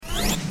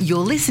You're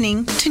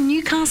listening to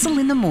Newcastle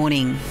in the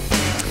Morning.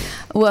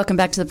 Welcome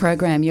back to the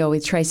program. You're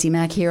with Tracy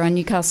Mack here on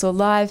Newcastle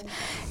Live.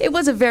 It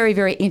was a very,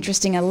 very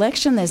interesting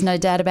election. There's no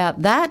doubt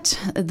about that.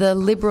 The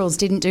Liberals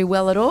didn't do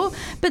well at all,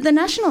 but the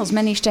Nationals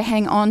managed to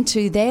hang on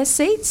to their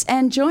seats.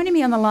 And joining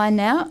me in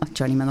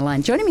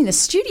the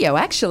studio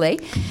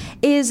actually,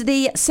 is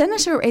the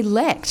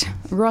Senator-elect,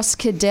 Ross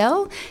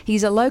Cadell.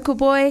 He's a local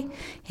boy.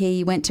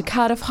 He went to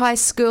Cardiff High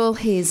School.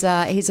 He's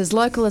as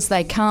local as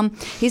they come.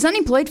 He's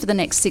unemployed for the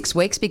next 6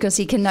 weeks because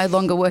he can no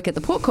longer work at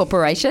the Port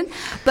Corporation.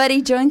 But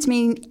he joins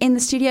me in the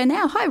studio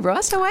now. Hi,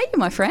 Ross. How are you,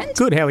 my friend?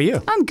 Good. How are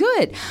you? I'm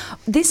good.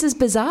 This is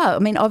bizarre. I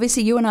mean,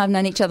 obviously, you and I have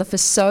known each other for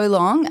so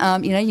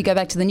long. You go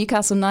back to the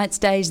Newcastle Knights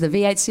days, the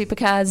V8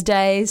 Supercars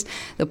days,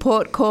 the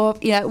Port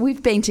Corp.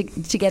 We've been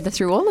together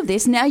through all of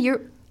this. Now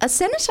you're a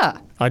senator.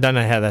 I don't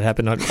know how that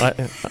happened.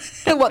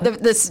 What,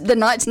 the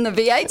Knights and the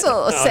V8s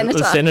or senator?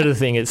 The senator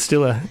thing, it's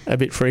still a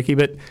bit freaky,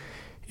 but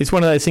it's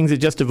one of those things that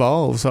just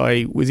evolves.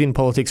 I was in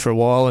politics for a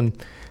while and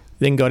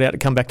then got out to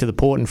come back to the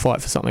Port and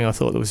fight for something I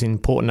thought that was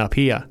important up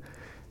here.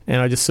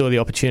 And I just saw the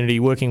opportunity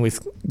working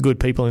with good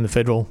people in the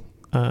federal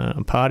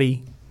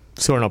party,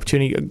 saw an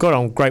opportunity, got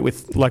on great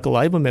with local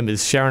Labor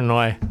members. Sharon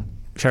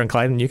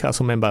Clayton,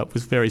 Newcastle member,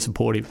 was very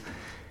supportive.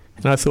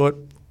 And I thought,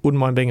 wouldn't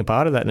mind being a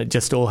part of that. And it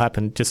just all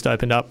happened, just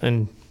opened up,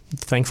 and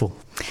thankful.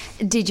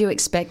 Did you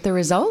expect the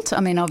result? I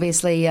mean,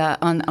 obviously,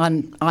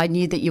 I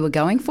knew that you were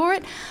going for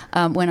it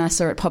when I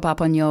saw it pop up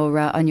on your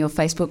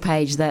Facebook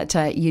page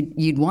that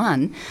you'd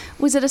won.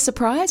 Was it a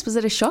surprise? Was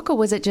it a shock, or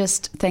was it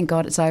just, thank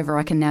God it's over,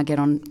 I can now get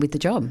on with the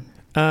job?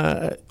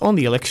 On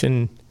the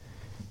election,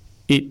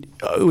 it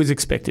was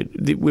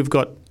expected. We've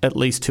got at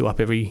least 2 up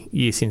every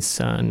year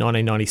since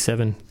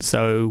 1997.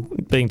 So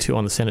being 2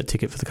 on the Senate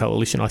ticket for the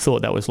coalition, I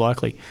thought that was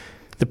likely.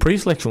 The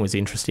pre-selection was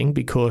interesting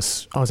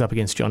because I was up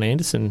against John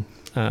Anderson,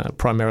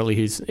 primarily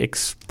who's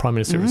ex-Prime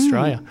Minister of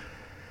Australia.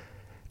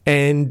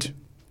 And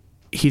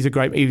he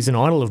was an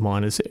idol of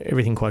mine, is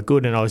everything quite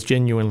good, and I was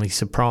genuinely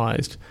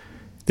surprised.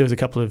 There was a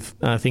couple of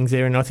things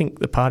there, and I think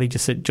the party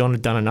just said John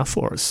had done enough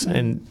for us.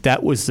 And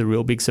that was the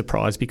real big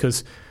surprise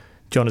because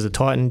John is a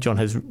Titan, John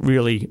has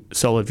really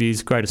solid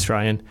views, great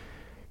Australian.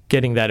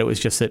 Getting that, it was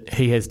just that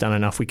he has done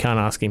enough, we can't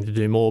ask him to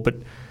do more. But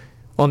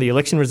on the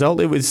election result,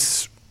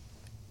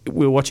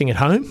 we were watching at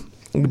home.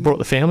 We brought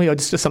the family.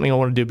 It's just something I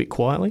want to do a bit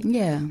quietly.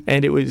 Yeah.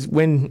 And it was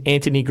when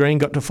Anthony Green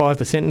got to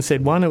 5% and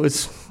said one, it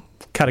was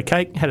cut a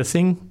cake, had a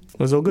sing. It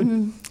was all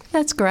good.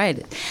 That's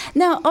great.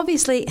 Now,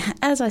 obviously,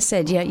 as I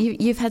said,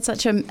 you've had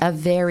such a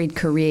varied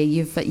career.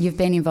 You've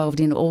been involved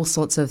in all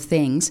sorts of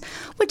things.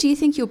 What do you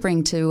think you'll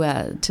bring to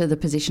the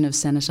position of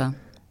senator,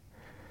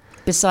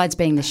 besides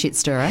being the shit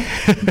stirrer?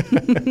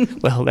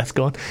 Well, that's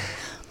gone.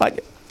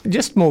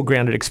 Just more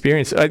grounded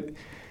experience.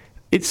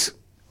 It's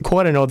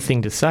quite an odd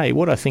thing to say.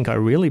 What I think I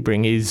really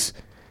bring is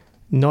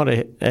not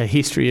a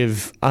history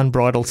of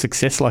unbridled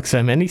success like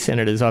so many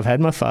senators. I've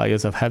had my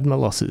failures, I've had my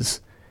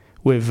losses.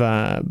 We've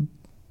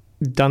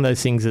done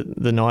those things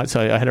at the Knights.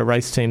 I had a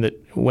race team that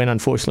went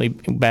unfortunately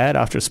bad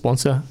after a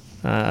sponsor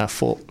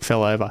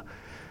fell over.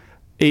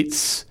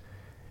 It's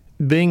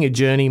being a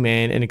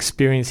journeyman and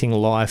experiencing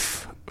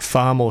life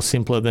far more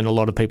simpler than a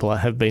lot of people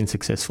have been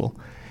successful.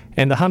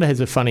 And the Hunter has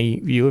a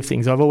funny view of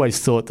things. I've always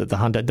thought that the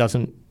Hunter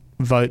doesn't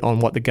vote on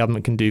what the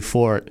government can do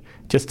for it,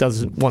 just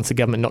wants the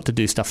government not to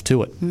do stuff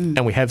to it.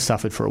 And we have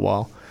suffered for a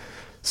while.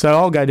 So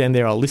I'll go down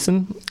there, I'll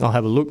listen, I'll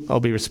have a look, I'll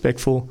be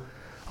respectful.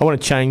 I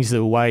want to change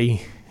the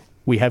way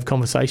we have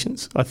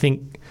conversations. I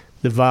think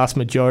the vast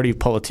majority of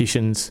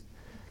politicians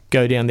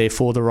go down there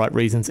for the right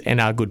reasons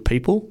and are good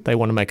people. They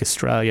want to make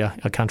Australia,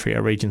 our country,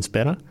 our regions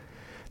better.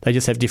 They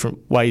just have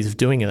different ways of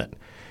doing it.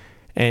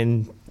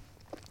 And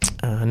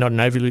not an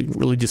overly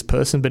religious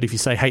person, but if you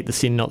say hate the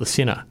sin, not the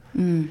sinner,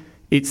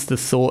 it's the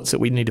thoughts that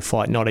we need to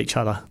fight, not each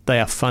other. They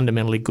are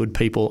fundamentally good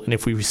people, and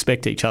if we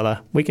respect each other,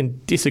 we can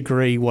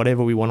disagree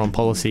whatever we want on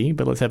policy,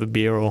 but let's have a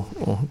beer or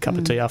a cup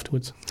of tea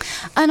afterwards.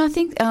 And I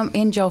think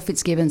in Joel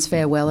Fitzgibbon's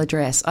farewell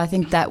address, I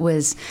think that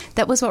was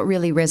what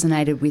really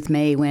resonated with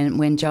me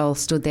when Joel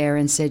stood there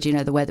and said,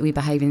 the way that we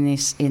behave in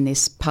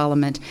this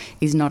Parliament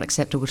is not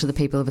acceptable to the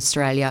people of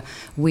Australia.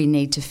 We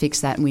need to fix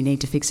that, and we need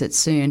to fix it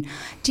soon.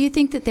 Do you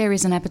think that there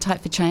is an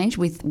appetite for change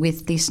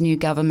with this new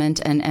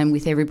government and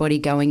with everybody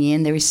going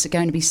in? There is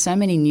going to be so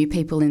many new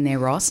people in there,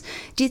 Ross.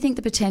 Do you think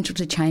the potential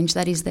to change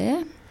that is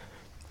there?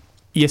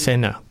 Yes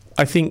and no.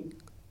 I think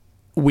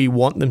we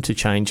want them to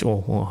change,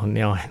 or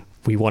now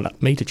we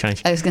want me to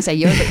change. I was going to say,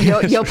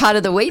 you're part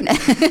of the we.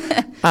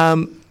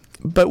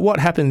 But what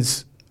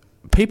happens,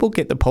 people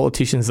get the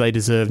politicians they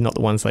deserve, not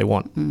the ones they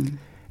want.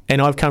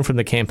 And I've come from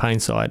the campaign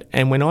side,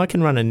 and when I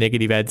can run a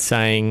negative ad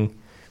saying,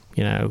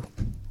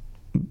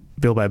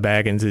 Bilbo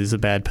Baggins is a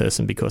bad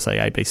person because they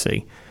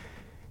ABC,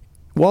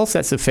 whilst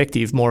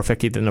that's more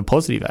effective than a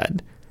positive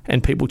ad,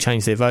 and people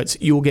change their votes,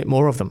 you'll get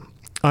more of them.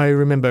 I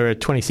remember a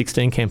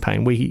 2016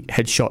 campaign, we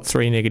had shot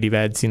 3 negative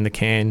ads in the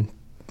can,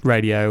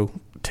 radio,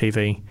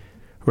 TV,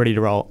 ready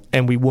to roll,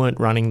 and we weren't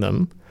running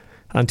them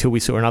until we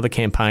saw another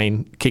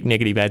campaign kick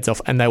negative ads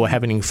off, and they were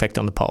having an effect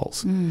on the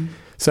polls.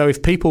 So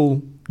if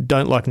people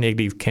don't like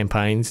negative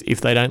campaigns,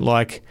 if they don't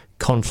like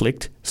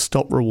conflict,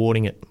 stop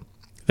rewarding it.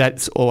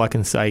 That's all I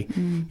can say.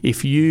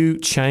 If you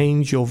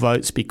change your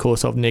votes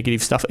because of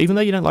negative stuff, even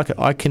though you don't like it,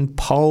 I can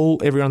poll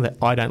everyone that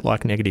I don't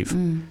like negative.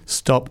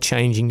 Stop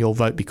changing your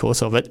vote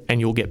because of it and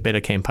you'll get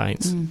better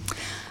campaigns.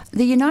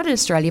 The United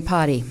Australia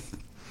Party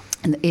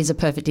is a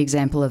perfect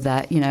example of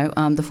that.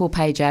 The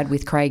full-page ad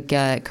with Craig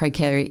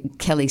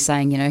Kelly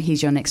saying,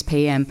 he's your next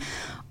PM.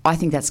 I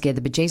think that scared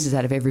the bejesus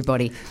out of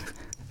everybody.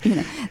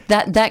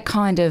 The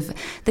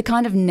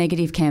kind of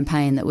negative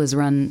campaign that was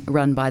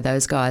run by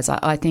those guys.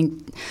 I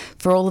think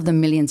for all of the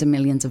millions and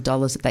millions of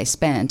dollars that they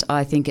spent,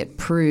 I think it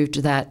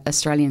proved that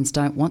Australians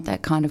don't want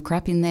that kind of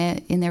crap in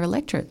their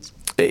electorates.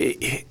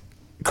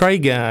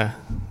 Craig,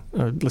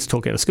 let's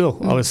talk out of school.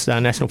 I was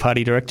National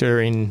Party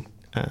Director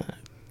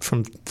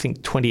from I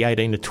think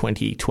 2018 to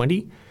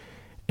 2020,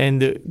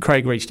 and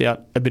Craig reached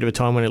out a bit of a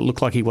time when it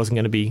looked like he wasn't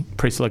going to be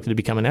pre-selected to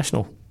become a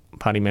National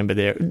Party member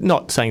there.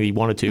 Not saying that he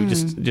wanted to,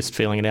 just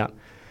feeling it out.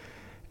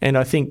 And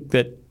I think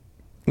that,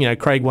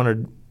 Craig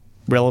wanted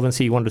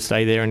relevancy, he wanted to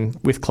stay there, and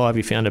with Clive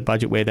he found a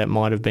budget where that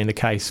might have been the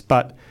case.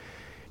 But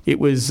it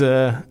was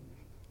a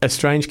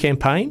strange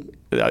campaign,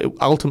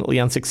 ultimately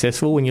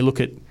unsuccessful when you look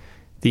at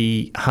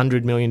the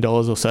 $100 million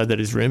or so that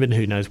is rumoured,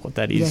 who knows what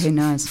that is, who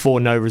knows, for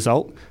no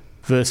result,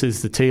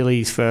 versus the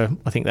Tealeys for,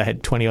 I think they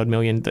had 20 odd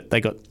million, that they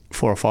got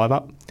 4 or 5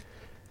 up.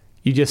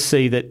 You just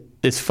see that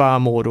there's far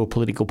more to a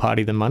political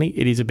party than money.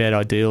 It is about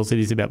ideals. It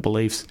is about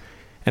beliefs.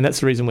 And that's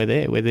the reason we're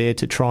there. We're there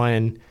to try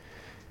and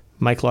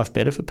make life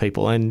better for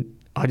people. And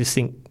I just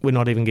think we're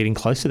not even getting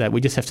close to that. We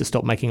just have to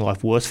stop making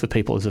life worse for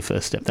people as a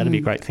first step. That'd be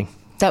a great thing.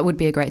 That would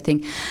be a great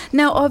thing.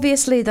 Now,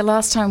 obviously, the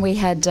last time we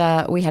had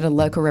a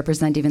local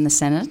representative in the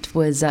Senate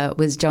was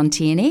John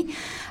Tierney.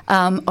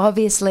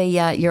 Obviously,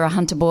 you're a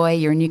Hunter boy.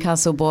 You're a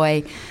Newcastle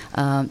boy.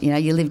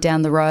 You live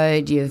down the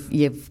road.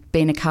 You've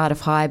been a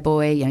Cardiff High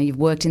boy. You've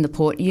worked in the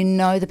port. You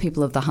know the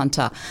people of the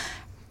Hunter.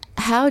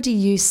 How do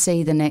you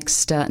see the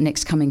next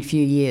coming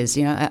few years?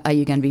 Are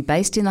you going to be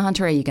based in the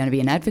Hunter? Are you going to be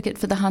an advocate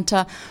for the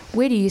Hunter?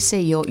 Where do you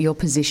see your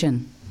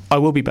position? I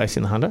will be based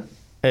in the Hunter.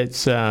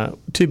 It's to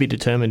be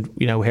determined,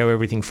 how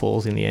everything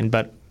falls in the end.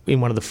 But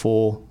in one of the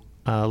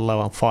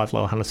 5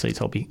 lower Hunter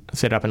seats, I'll be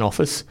set up an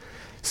office.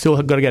 Still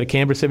have got to go to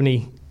Canberra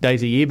 70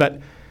 days a year.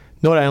 But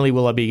not only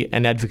will I be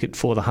an advocate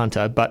for the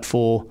Hunter, but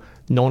for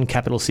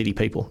non-capital city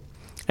people.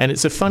 And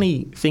it's a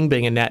funny thing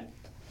being a Nat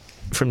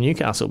from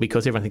Newcastle,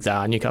 because everyone thinks,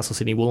 Newcastle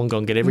City,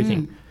 Wollongong get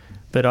everything.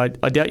 But I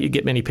doubt you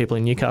get many people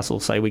in Newcastle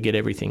say we get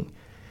everything.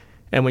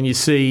 And when you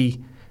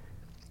see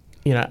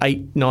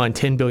 $8, $9,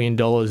 $10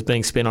 billion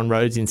being spent on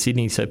roads in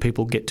Sydney so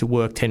people get to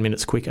work 10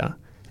 minutes quicker,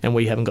 and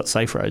we haven't got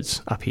safe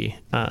roads up here,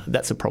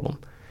 that's a problem.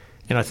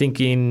 And I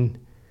think in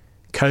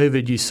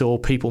COVID you saw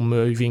people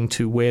moving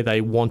to where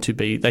they want to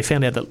be. They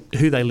found out that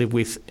who they live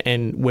with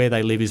and where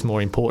they live is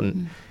more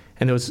important.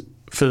 And there was,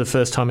 for the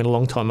first time in a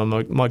long time, a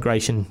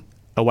migration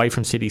away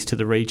from cities to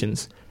the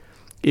regions.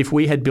 If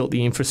we had built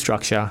the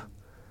infrastructure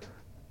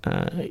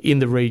in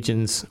the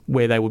regions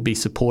where they would be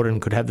supported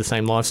and could have the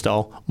same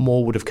lifestyle,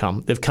 more would have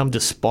come. They've come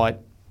despite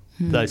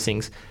those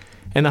things.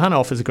 And the Hunter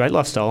offers a great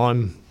lifestyle.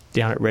 I'm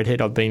down at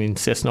Redhead. I've been in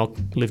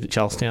Cessnock, lived at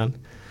Charlestown.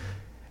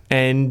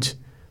 And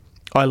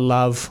I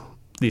love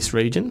this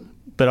region,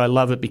 but I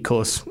love it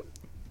because,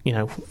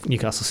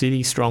 Newcastle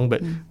City, strong,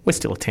 but we're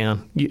still a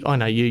town. I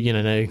know you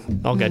know.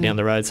 I'll go down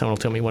the road, someone will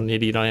tell me what an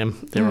idiot I am.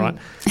 They're right.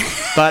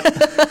 But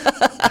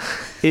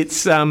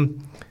it's...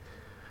 and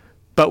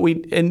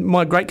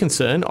my great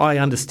concern, I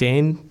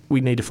understand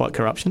we need to fight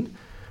corruption.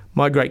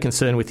 My great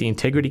concern with the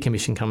Integrity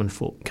Commission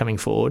coming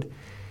forward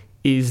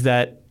is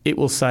that it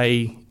will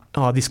say,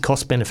 this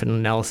cost-benefit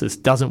analysis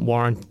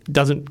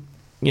doesn't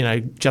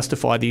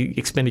justify the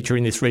expenditure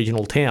in this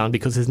regional town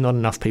because there's not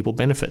enough people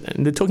benefit.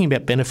 And they're talking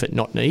about benefit,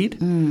 not need.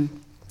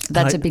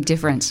 That's a big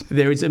difference.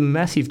 There is a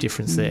massive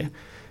difference there.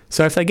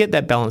 So if they get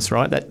that balance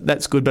right,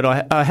 that's good. But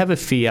I have a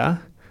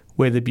fear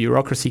where the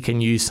bureaucracy can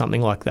use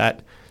something like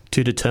that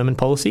to determine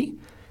policy.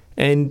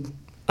 And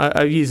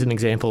I use an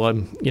example.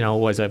 I'm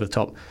always over the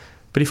top.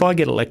 But if I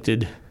get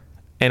elected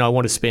and I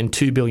want to spend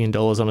 $2 billion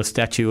on a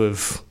statue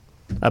of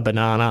a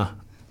banana,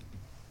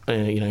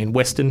 in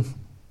Western,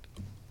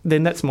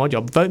 then that's my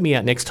job. Vote me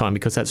out next time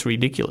because that's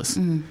ridiculous.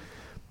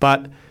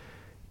 But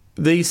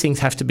these things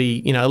have to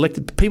be,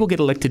 elected. People get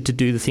elected to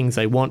do the things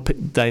they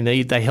want, they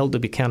need. They're held to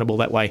be accountable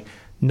that way.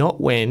 Not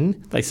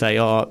when they say,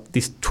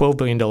 this $12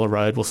 billion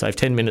road will save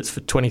 10 minutes for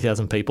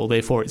 20,000 people,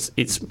 therefore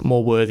it's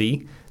more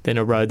worthy than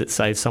a road that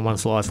saves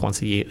someone's life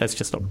once a year. That's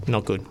just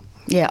not good.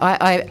 Yeah,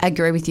 I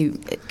agree with you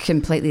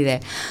completely there.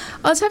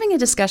 I was having a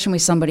discussion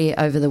with somebody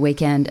over the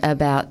weekend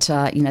about,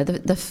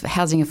 the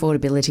housing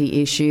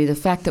affordability issue, the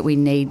fact that we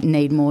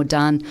need more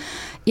done.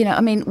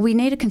 We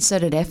need a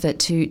concerted effort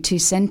to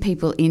send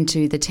people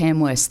into the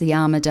Tamworths, the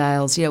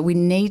Armidales. We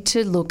need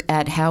to look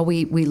at how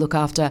we look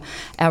after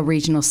our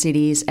regional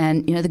cities.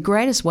 And, the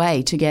greatest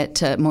way to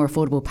get more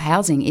affordable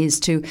housing is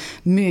to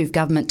move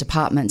government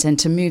departments and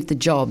to move the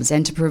jobs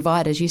and to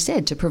provide, as you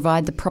said, to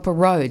provide the proper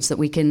roads that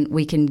we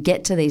can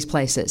get to these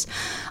places.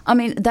 I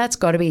mean, that's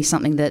got to be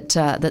something that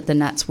that the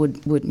Nats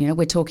would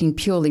we're talking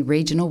purely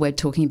regional. We're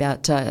talking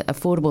about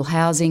affordable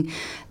housing.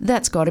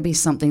 That's got to be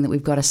something that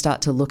we've got to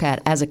start to look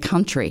at as a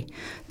country.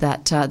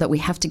 That we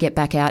have to get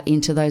back out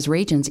into those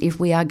regions if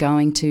we are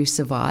going to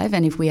survive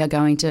and if we are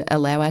going to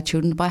allow our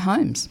children to buy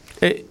homes.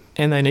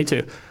 And they need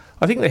to.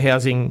 I think the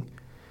housing,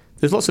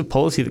 there's lots of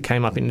policy that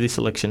came up in this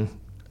election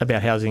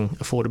about housing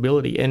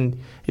affordability, and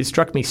it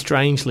struck me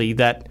strangely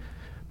that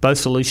both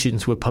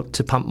solutions were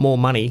to pump more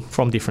money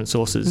from different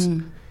sources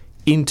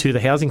into the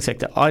housing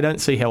sector. I don't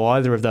see how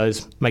either of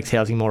those makes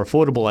housing more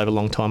affordable over a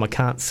long time. I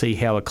can't see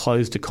how a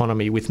closed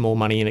economy with more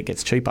money in it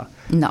gets cheaper.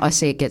 No, I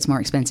see it gets more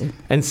expensive.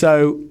 And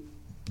so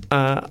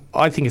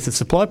I think it's a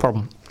supply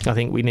problem. I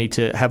think we need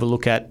to have a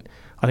look at,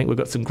 I think we've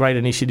got some great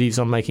initiatives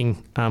on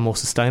making more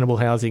sustainable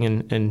housing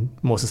and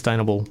more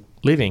sustainable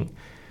living.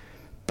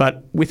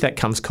 But with that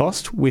comes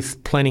cost.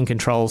 With planning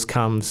controls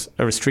comes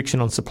a restriction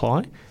on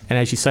supply. And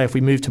as you say, if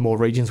we move to more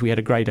regions, we had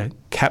a greater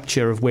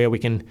capture of where we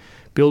can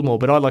build more.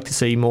 But I'd like to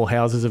see more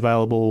houses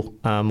available,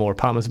 more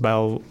apartments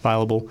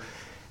available.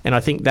 And I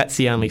think that's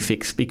the only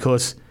fix,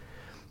 because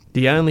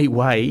the only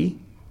way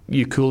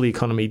you cool the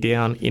economy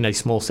down in a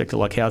small sector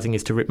like housing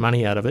is to rip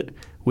money out of it,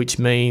 which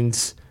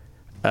means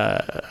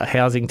a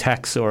housing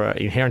tax or an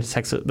inheritance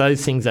tax.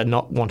 Those things are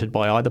not wanted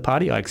by either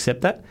party. I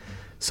accept that.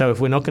 So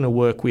if we're not going to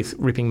work with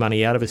ripping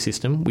money out of a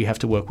system, we have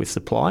to work with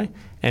supply,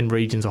 and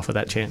regions offer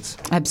that chance.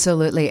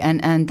 Absolutely.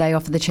 And they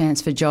offer the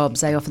chance for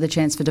jobs. They offer the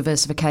chance for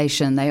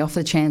diversification. They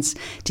offer the chance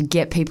to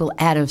get people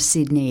out of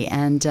Sydney.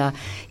 And,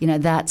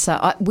 that's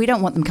we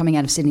don't want them coming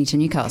out of Sydney to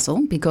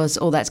Newcastle, because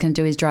all that's going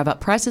to do is drive up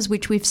prices,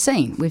 which we've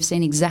seen. We've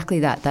seen exactly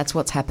that. That's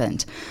what's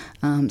happened.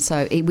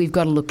 We've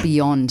got to look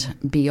beyond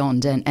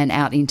and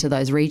out into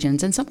those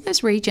regions. And some of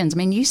those regions, I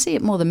mean, you see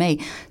it more than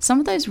me, some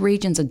of those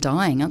regions are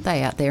dying, aren't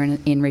they, out there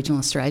in regional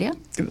Australia?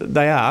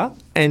 They are,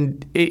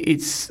 and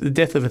it's the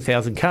death of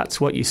 1,000 cuts.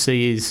 What you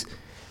see is,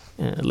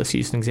 let's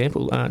use an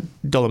example,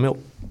 dollar milk.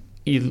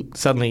 You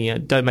suddenly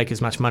don't make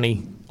as much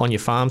money on your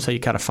farm, so you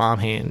cut a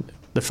farmhand.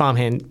 The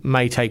farmhand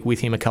may take with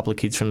him a couple of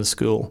kids from the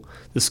school.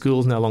 The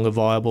school's no longer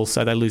viable,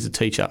 so they lose a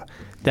teacher.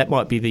 That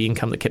might be the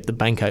income that kept the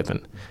bank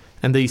open.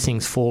 And these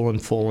things fall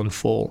and fall and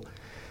fall.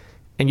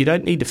 And you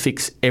don't need to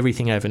fix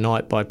everything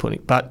overnight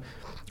but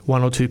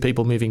one or two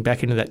people moving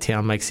back into that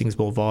town makes things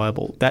more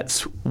viable.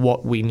 That's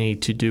what we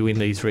need to do in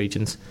these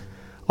regions.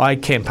 I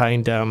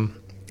campaigned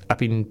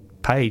up in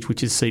Page,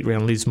 which is seat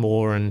around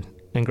Lismore and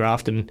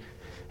Grafton,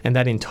 and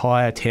that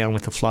entire town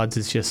with the floods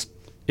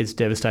is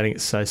devastating.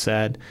 It's so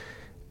sad.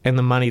 And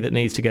the money that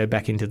needs to go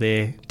back into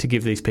there to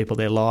give these people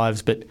their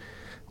lives, but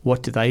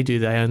what do?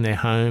 They own their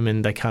home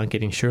and they can't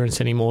get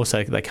insurance anymore,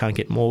 so they can't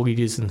get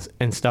mortgages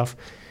and stuff.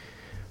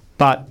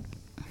 But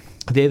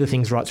they're the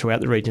things right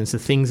throughout the regions, the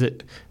things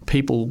that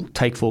people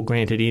take for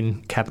granted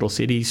in capital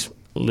cities,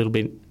 a little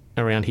bit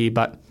around here,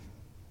 but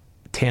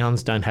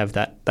towns don't have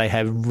that. They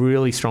have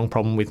really strong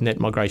problem with net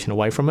migration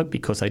away from it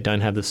because they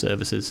don't have the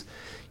services.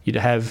 You'd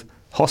have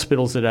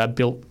hospitals that are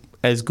built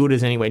as good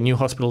as anywhere. New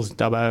hospitals,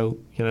 Dubbo,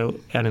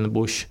 out in the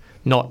bush,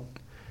 not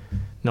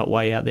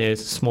way out there,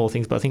 small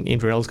things, but I think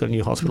Inverella's got a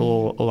new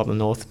hospital all up the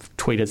north.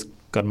 Tweeter's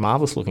got a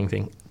marvellous looking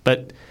thing.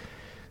 But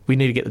we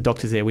need to get the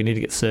doctors there, we need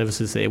to get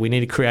services there, we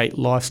need to create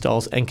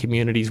lifestyles and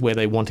communities where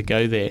they want to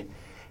go there.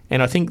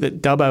 And I think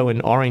that Dubbo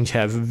and Orange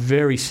have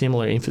very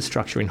similar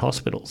infrastructure in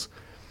hospitals.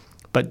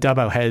 But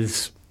Dubbo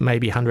has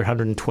maybe 100,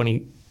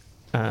 120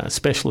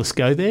 specialists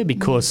go there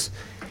because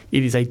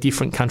it is a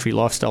different country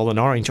lifestyle than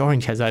Orange.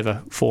 Orange has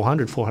over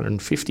 400,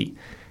 450.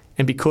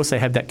 And because they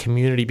have that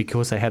community,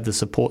 because they have the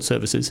support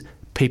services,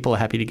 people are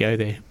happy to go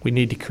there. We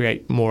need to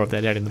create more of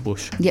that out in the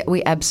bush. Yeah,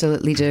 we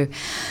absolutely do.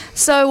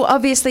 So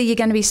obviously you're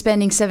going to be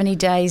spending 70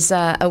 days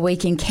a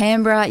week in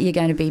Canberra. You're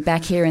going to be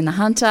back here in the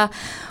Hunter.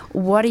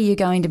 What are you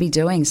going to be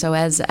doing? So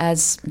as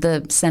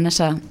the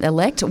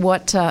Senator-elect,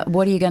 what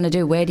are you going to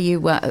do? Where do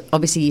you,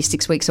 obviously you're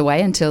 6 weeks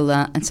away until,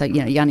 and so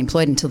you're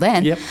unemployed until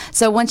then. Yep.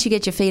 So once you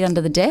get your feet under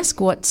the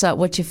desk, what's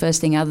your first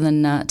thing other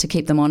than to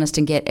keep them honest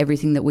and get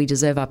everything that we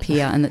deserve up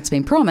here and that's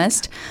been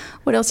promised?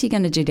 What else are you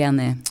going to do down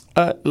there?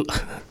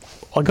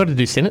 I got to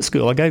do Senate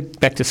school. I go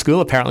back to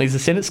school apparently. There's a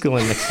Senate school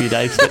in the next few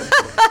days.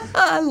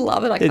 I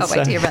love it. I can't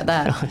wait to hear about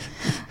that.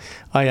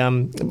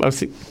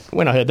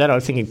 When I heard that, I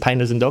was thinking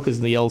Painters and Dockers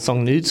and the old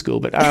song Nude School.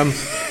 But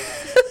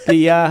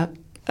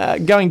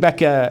going back,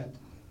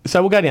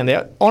 so we'll go down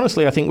there.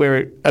 Honestly, I think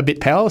we're a bit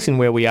powerless in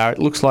where we are. It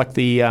looks like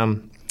the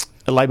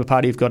Labor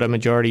Party have got a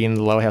majority in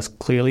the lower house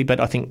clearly,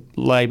 but I think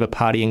Labor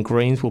Party and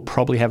Greens will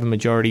probably have a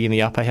majority in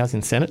the upper house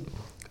in Senate.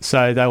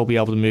 So they will be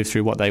able to move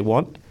through what they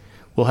want.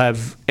 We'll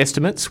have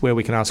estimates where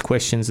we can ask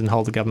questions and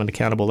hold the government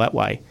accountable that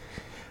way.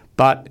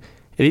 But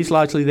it is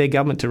largely their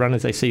government to run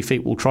as they see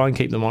fit. We'll try and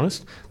keep them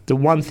honest. The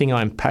one thing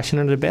I'm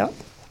passionate about,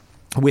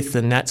 with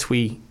the Nats,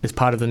 as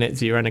part of the net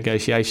zero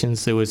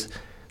negotiations, there was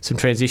some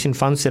transition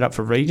funds set up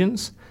for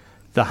regions.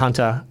 The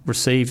Hunter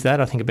received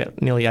that, I think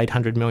about nearly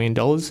 $800 million.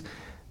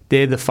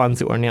 They're the funds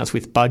that were announced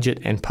with budget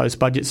and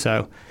post-budget,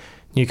 so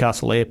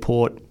Newcastle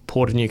Airport,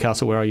 Port of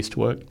Newcastle, where I used to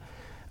work,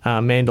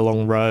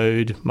 Mandalong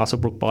Road,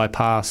 Muswellbrook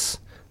Bypass,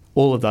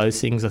 all of those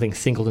things. I think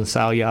Singleton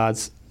Sale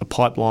Yards, a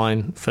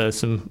pipeline for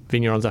some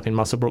vignerons up in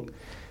Muswellbrook.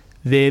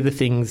 They're the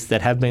things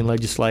that have been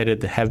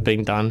legislated, that have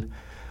been done.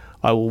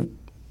 I will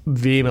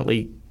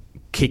vehemently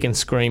kick and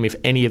scream if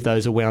any of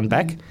those are wound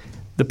back.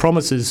 The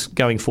promises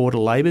going forward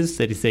to Labor's,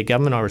 that if their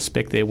government, I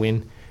respect their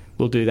win,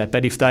 will do that.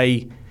 But if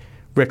they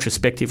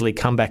retrospectively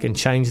come back and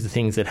change the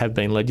things that have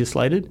been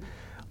legislated,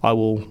 I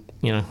will,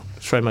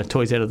 throw my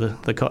toys out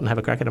of the cot and have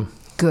a crack at them.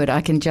 Good,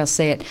 I can just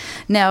see it.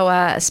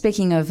 Now,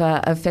 speaking of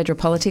federal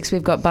politics,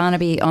 we've got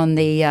Barnaby on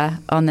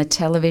the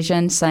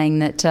television saying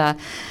that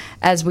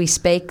as we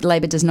speak,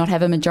 Labor does not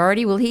have a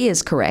majority. Well, he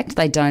is correct.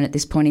 They don't at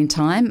this point in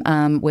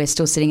time. We're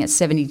still sitting at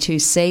 72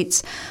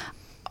 seats.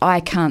 I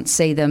can't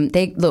see them.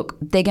 They're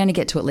going to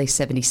get to at least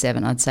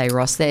 77, I'd say,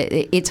 Ross.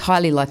 It's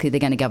highly likely they're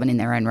going to govern in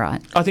their own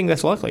right. I think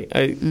that's likely.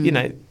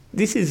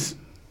 This is...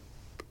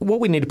 What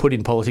we need to put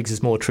in politics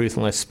is more truth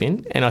and less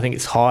spin, and I think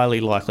it's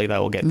highly likely they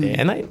will get there.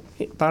 And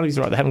Barnaby's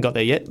right, they haven't got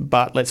there yet,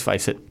 but let's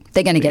face it.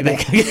 They're going to get there.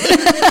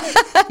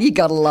 You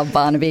got to love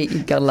Barnaby.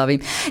 You got to love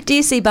him. Do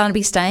you see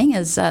Barnaby staying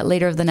as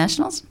leader of the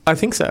Nationals? I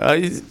think so.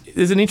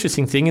 There's an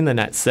interesting thing in the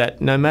Nats that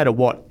no matter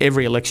what,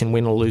 every election,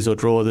 win or lose or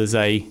draw, there's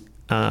a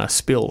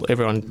spill.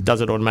 Everyone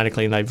does it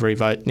automatically and they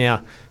re-vote.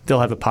 Now,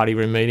 they'll have a party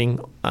room meeting.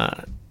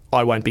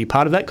 I won't be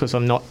part of that because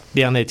I'm not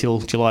down there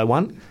till July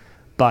 1,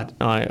 but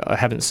I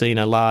haven't seen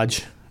a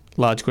large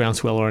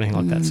groundswell or anything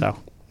like that.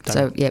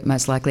 So, yeah,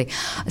 most likely.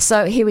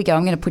 So here we go.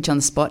 I'm going to put you on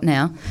the spot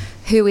now.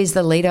 Who is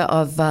the leader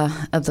of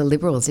the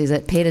Liberals? Is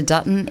it Peter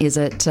Dutton? Is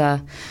it...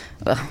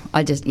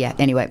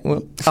 anyway.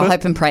 Well, I'll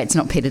hope and pray it's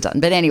not Peter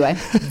Dutton. But anyway.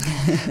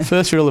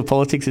 First rule of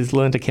politics is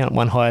learn to count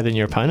one higher than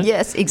your opponent.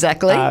 Yes,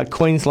 exactly.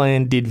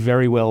 Queensland did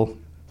very well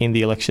in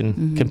the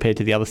election compared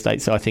to the other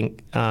states. So I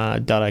think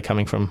Dutto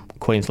coming from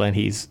Queensland,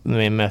 he's the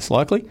man most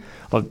likely.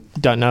 I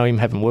don't know him,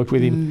 haven't worked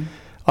with him.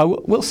 I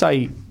will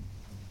say...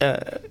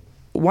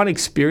 one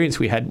experience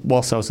we had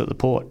whilst I was at the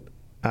port,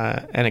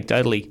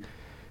 anecdotally,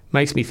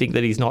 makes me think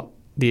that he's not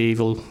the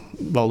evil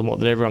Voldemort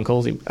that everyone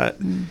calls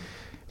him.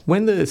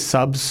 When the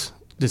subs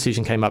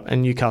decision came up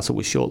and Newcastle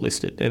was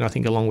shortlisted, and I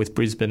think along with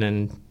Brisbane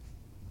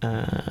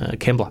and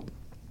Canberra,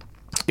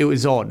 it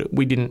was odd.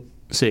 We didn't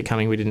see it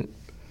coming.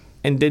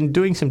 And then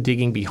doing some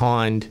digging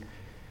behind,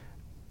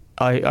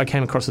 I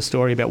came across a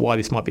story about why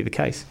this might be the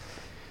case.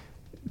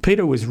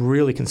 Peter was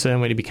really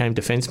concerned when he became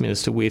Defence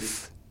Minister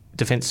with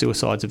defence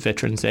suicides of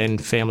veterans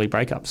and family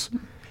breakups.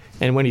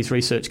 And when his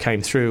research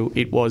came through,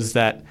 it was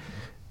that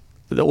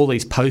all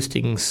these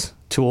postings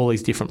to all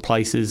these different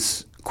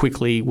places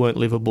quickly weren't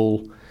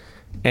livable,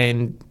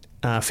 and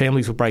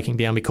families were breaking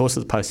down because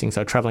of the postings.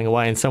 They were travelling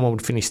away, and someone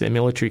would finish their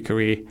military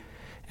career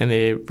and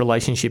their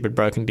relationship had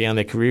broken down,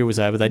 their career was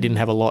over, they didn't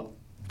have a lot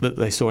that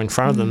they saw in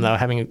front of them. They were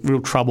having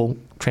real trouble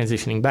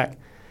transitioning back.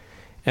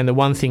 And the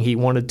one thing he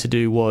wanted to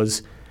do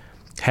was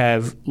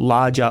have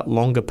larger,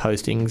 longer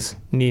postings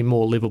near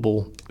more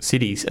livable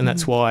cities. And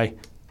that's why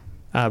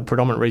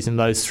predominant reason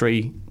those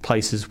three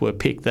places were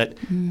picked, that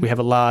we have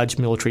a large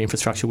military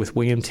infrastructure with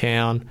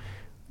Williamtown,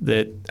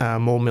 that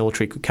more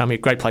military could come here.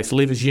 Great place to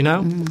live, as you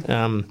know.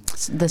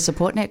 The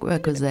support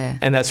network was there.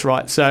 And that's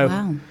right.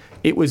 So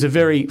it was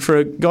for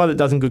a guy that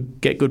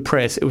doesn't get good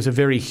press, it was a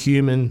very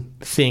human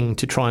thing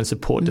to try and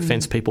support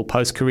defence people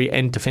post-career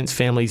and defence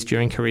families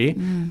during career.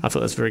 I thought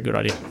that's a very good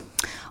idea.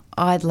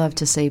 I'd love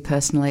to see,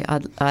 personally,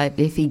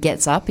 if he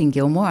gets up in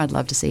Gilmore, I'd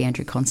love to see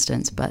Andrew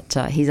Constance, but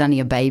he's only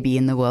a baby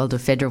in the world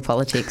of federal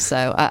politics,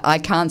 so I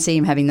can't see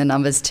him having the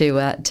numbers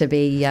to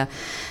be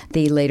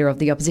the leader of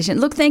the opposition.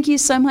 Look, thank you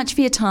so much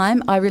for your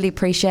time. I really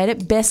appreciate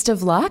it. Best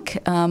of luck.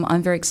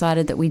 I'm very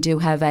excited that we do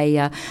have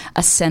a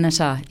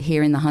senator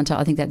here in the Hunter.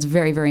 I think that's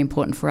very, very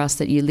important for us,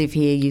 that you live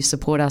here, you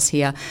support us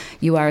here.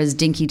 You are as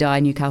dinky-die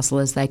Newcastle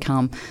as they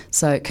come.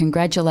 So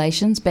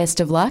congratulations,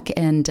 best of luck,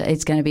 and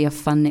it's going to be a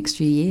fun next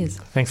few years.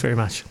 Thanks very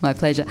much. My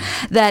pleasure.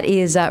 That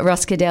is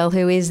Ross Cadell,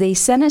 who is the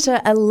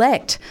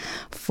Senator-elect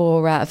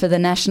for the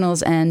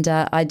Nationals, and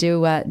I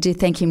do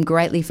thank him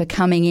greatly for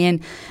coming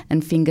in,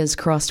 and fingers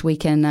crossed we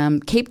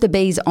can keep the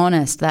bees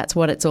honest. That's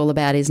what it's all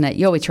about, isn't it?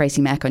 You're with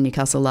Tracy Mack on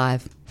Newcastle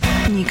Live.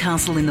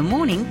 Newcastle in the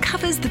Morning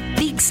covers the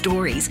big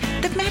stories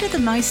that matter the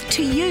most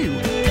to you,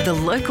 the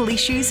local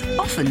issues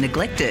often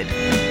neglected.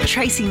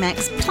 Tracy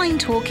Mack's plain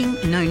talking,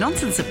 no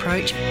nonsense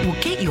approach will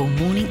get your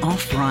morning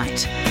off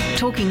right.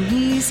 Talking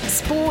news,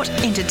 sport,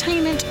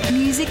 entertainment,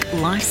 music,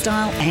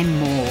 lifestyle and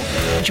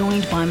more.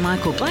 Joined by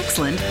Michael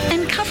Blaxland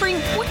and covering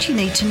what you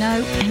need to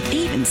know and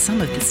even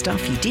some of the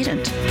stuff you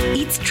didn't.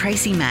 It's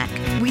Tracy Mack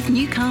with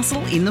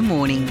Newcastle in the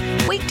Morning.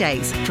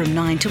 Weekdays from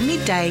 9 till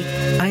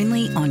midday,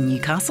 only on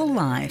Newcastle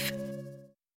Live.